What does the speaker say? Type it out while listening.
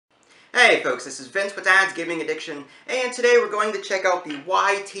Hey folks, this is Vince with Dad's Gaming Addiction, and today we're going to check out the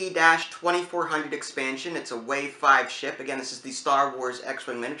YT-2400 expansion. It's a Wave 5 ship. Again, this is the Star Wars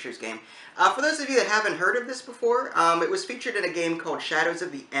X-Wing Miniatures game. For those of you that haven't heard of this before, it was featured in a game called Shadows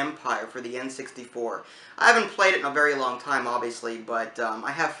of the Empire for the N64. I haven't played it in a very long time, obviously, but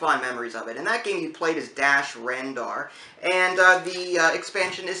I have fond memories of it. In that game, you played as Dash Rendar, and the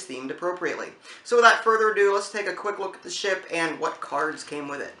expansion is themed appropriately. So without further ado, let's take a quick look at the ship and what cards came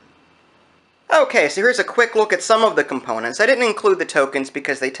with it. Okay, so here's a quick look at some of the components. I didn't include the tokens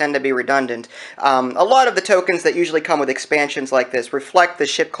because they tend to be redundant. A lot of the tokens that usually come with expansions like this reflect the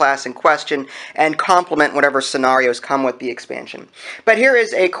ship class in question and complement whatever scenarios come with the expansion. But here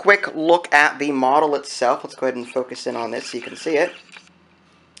is a quick look at the model itself. Let's go ahead and focus in on this so you can see it.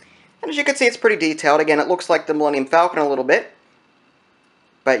 And as you can see, it's pretty detailed. Again, it looks like the Millennium Falcon a little bit,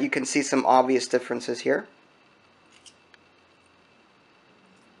 but you can see some obvious differences here.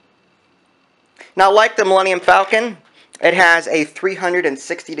 Now, like the Millennium Falcon, it has a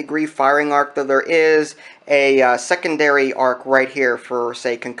 360-degree firing arc, though there is a secondary arc right here for,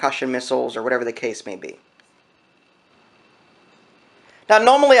 say, concussion missiles or whatever the case may be. Now,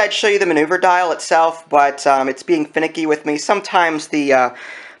 normally I'd show you the maneuver dial itself, but it's being finicky with me. Sometimes the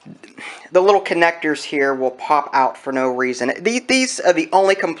little connectors here will pop out for no reason. These are the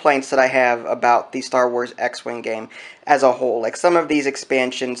only complaints that I have about the Star Wars X-Wing game as a whole. Like some of these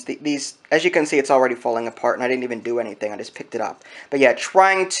expansions, these, as you can see, it's already falling apart, and I didn't even do anything. I just picked it up. But yeah,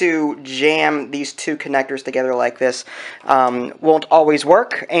 trying to jam these two connectors together like this won't always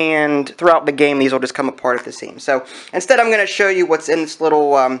work, and throughout the game, these will just come apart at the seams. So instead, I'm going to show you what's in this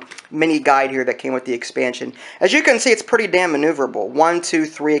little mini guide here that came with the expansion. As you can see, it's pretty damn maneuverable. 1, 2,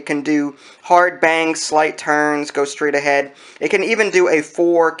 3, it can do hard bangs, slight turns, go straight ahead. It can even do a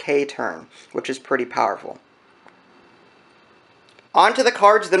 4K turn, which is pretty powerful. Onto the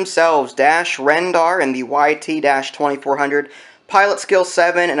cards themselves. Dash Rendar and the YT-2400. Pilot skill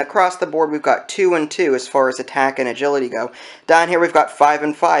 7, and across the board we've got 2 and 2 as far as attack and agility go. Down here we've got 5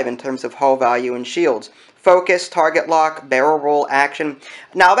 and 5 in terms of hull value and shields. Focus, target lock, barrel roll, action.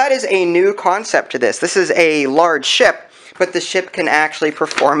 Now that is a new concept to this. This is a large ship, but the ship can actually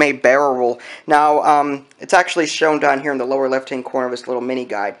perform a barrel roll. Now, it's actually shown down here in the lower left-hand corner of this little mini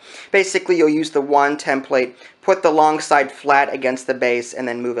guide. Basically, you'll use the one template, put the long side flat against the base, and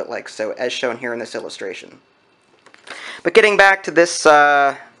then move it like so, as shown here in this illustration. But getting back to this,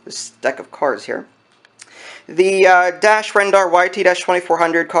 this deck of cards here. The Dash Rendar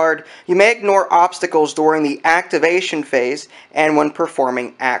YT-2400 card, you may ignore obstacles during the activation phase and when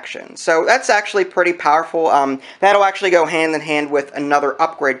performing action. So that's actually pretty powerful. That'll actually go hand in hand with another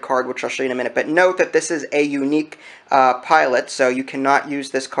upgrade card, which I'll show you in a minute. But note that this is a unique pilot, so you cannot use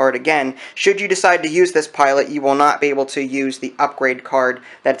this card again. Should you decide to use this pilot, you will not be able to use the upgrade card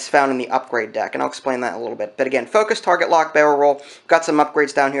that's found in the upgrade deck, and I'll explain that in a little bit. But again, focus, target lock, barrel roll. Got some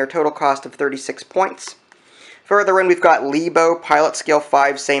upgrades down here. Total cost of 36 points. Further in, we've got Lebo, Pilot Skill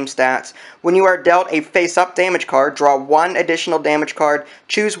 5, same stats. When you are dealt a face-up damage card, draw one additional damage card,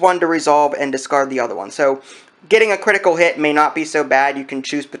 choose one to resolve, and discard the other one. So, getting a critical hit may not be so bad. You can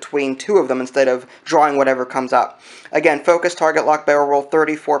choose between two of them instead of drawing whatever comes up. Again, focus, target lock, barrel roll,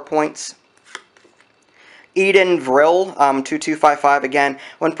 34 points. Eden Vril, 2255 again.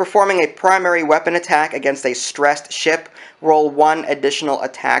 When performing a primary weapon attack against a stressed ship, roll one additional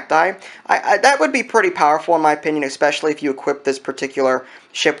attack die. That would be pretty powerful in my opinion, especially if you equip this particular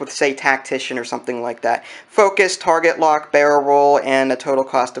ship with, say, Tactician or something like that. Focus, target lock, barrel roll, and a total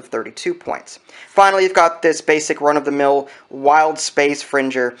cost of 32 points. Finally, you've got this basic run-of-the-mill Wild Space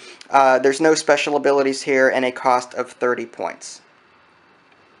Fringer. There's no special abilities here, and a cost of 30 points.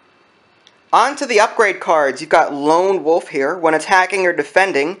 On to the upgrade cards. You've got Lone Wolf here. When attacking or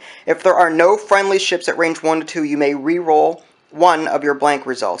defending, if there are no friendly ships at range 1 to 2, you may re-roll one of your blank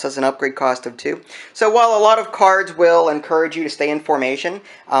results. That's an upgrade cost of 2. So while a lot of cards will encourage you to stay in formation,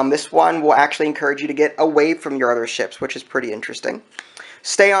 this one will actually encourage you to get away from your other ships, which is pretty interesting.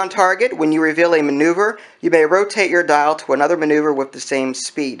 Stay on target. When you reveal a maneuver, you may rotate your dial to another maneuver with the same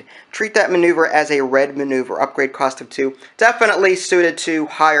speed. Treat that maneuver as a red maneuver. Upgrade cost of 2. Definitely suited to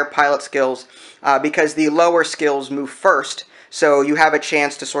higher pilot skills because the lower skills move first. So you have a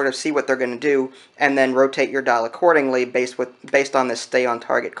chance to sort of see what they're going to do and then rotate your dial accordingly based on this stay on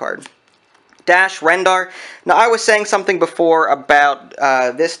target card. Dash Rendar. Now, I was saying something before about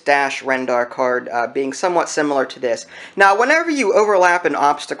this Dash Rendar card being somewhat similar to this. Now, whenever you overlap an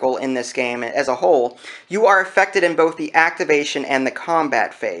obstacle in this game as a whole, you are affected in both the activation and the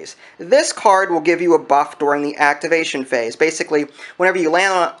combat phase. This card will give you a buff during the activation phase. Basically, whenever you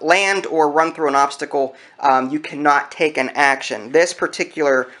land or run through an obstacle, you cannot take an action. This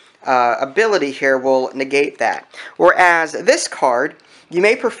particular ability here will negate that. Whereas this card, you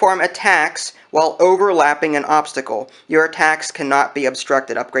may perform attacks while overlapping an obstacle. Your attacks cannot be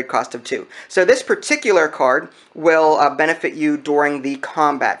obstructed, upgrade cost of 2. So this particular card will benefit you during the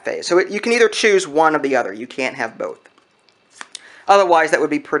combat phase. So you can either choose one or the other. You can't have both. Otherwise, that would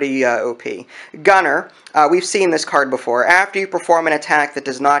be pretty OP. Gunner, we've seen this card before. After you perform an attack that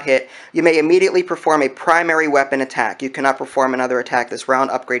does not hit, you may immediately perform a primary weapon attack. You cannot perform another attack this round,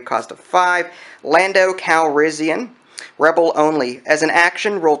 upgrade cost of 5. Lando Calrissian, Rebel only. As an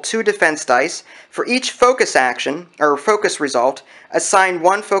action, roll 2 defense dice. For each focus action, or focus result, assign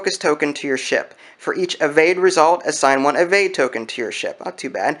 1 focus token to your ship. For each evade result, assign 1 evade token to your ship. Not too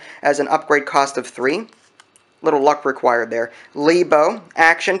bad. As an upgrade cost of 3. Little luck required there. Lebo,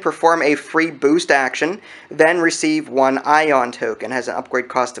 action, perform a free boost action, then receive 1 ion token. Has an upgrade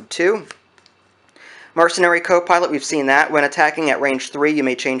cost of 2. Mercenary Copilot, we've seen that. When attacking at range 3, you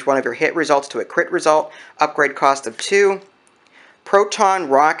may change one of your hit results to a crit result. Upgrade cost of 2. Proton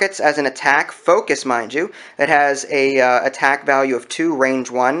Rockets as an attack, focus mind you, that has a attack value of 2, range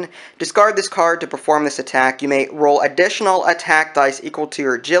 1. Discard this card to perform this attack. You may roll additional attack dice equal to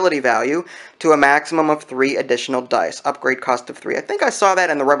your agility value to a maximum of 3 additional dice. Upgrade cost of 3. I think I saw that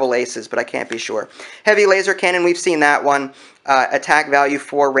in the Rebel Aces, but I can't be sure. Heavy Laser Cannon, we've seen that one. Attack value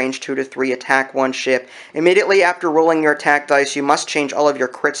 4, range 2 to 3, attack 1 ship. Immediately after rolling your attack dice, you must change all of your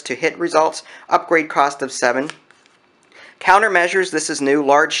crits to hit results. Upgrade cost of 7. Countermeasures, this is new,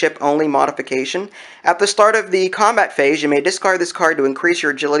 large ship only modification. At the start of the combat phase, you may discard this card to increase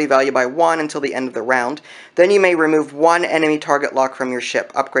your agility value by 1 until the end of the round. Then you may remove 1 enemy target lock from your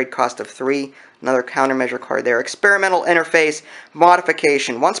ship. Upgrade cost of 3. Another countermeasure card there. Experimental interface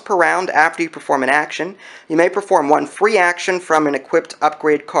modification. Once per round after you perform an action, you may perform 1 free action from an equipped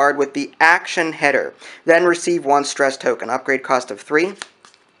upgrade card with the action header. Then receive 1 stress token. Upgrade cost of 3.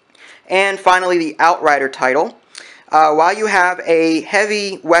 And finally, the Outrider title. While you have a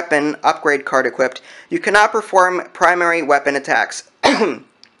heavy weapon upgrade card equipped, you cannot perform primary weapon attacks.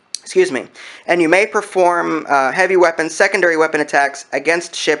 Excuse me. And you may perform heavy weapon, secondary weapon attacks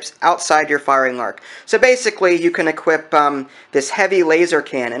against ships outside your firing arc. So basically, you can equip this heavy laser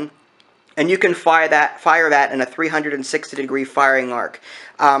cannon, and you can fire that in a 360-degree firing arc.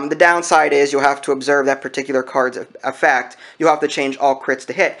 The downside is you'll have to observe that particular card's effect. You'll have to change all crits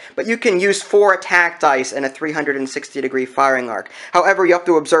to hit. But you can use 4 attack dice in a 360-degree firing arc. However, you have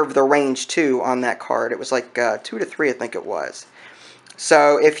to observe the range, too, on that card. It was like 2 to 3, I think it was.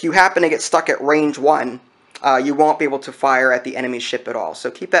 So if you happen to get stuck at range 1, you won't be able to fire at the enemy ship at all.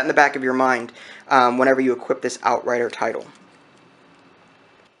 So keep that in the back of your mind whenever you equip this Outrider title.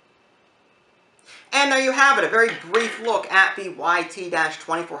 And there you have it, a very brief look at the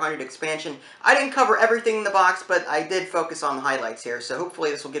YT-2400 expansion. I didn't cover everything in the box, but I did focus on the highlights here, so hopefully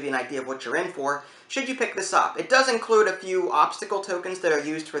this will give you an idea of what you're in for, should you pick this up. It does include a few obstacle tokens that are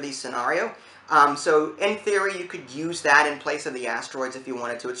used for the scenario, so in theory you could use that in place of the asteroids if you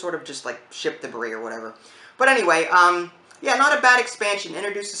wanted to. It's sort of just like ship debris or whatever. But anyway, yeah, not a bad expansion.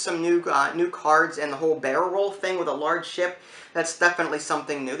 Introduces some new cards and the whole barrel roll thing with a large ship. That's definitely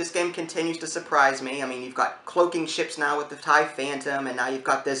something new. This game continues to surprise me. I mean, you've got cloaking ships now with the TIE Phantom, and now you've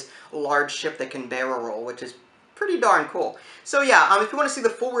got this large ship that can barrel roll, which is pretty darn cool. So yeah, if you want to see the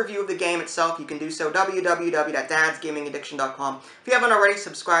full review of the game itself, you can do so, www.dadsgamingaddiction.com. If you haven't already,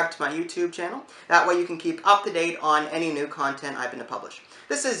 subscribe to my YouTube channel. That way you can keep up to date on any new content I happen to publish.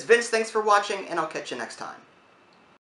 This is Vince, thanks for watching, and I'll catch you next time.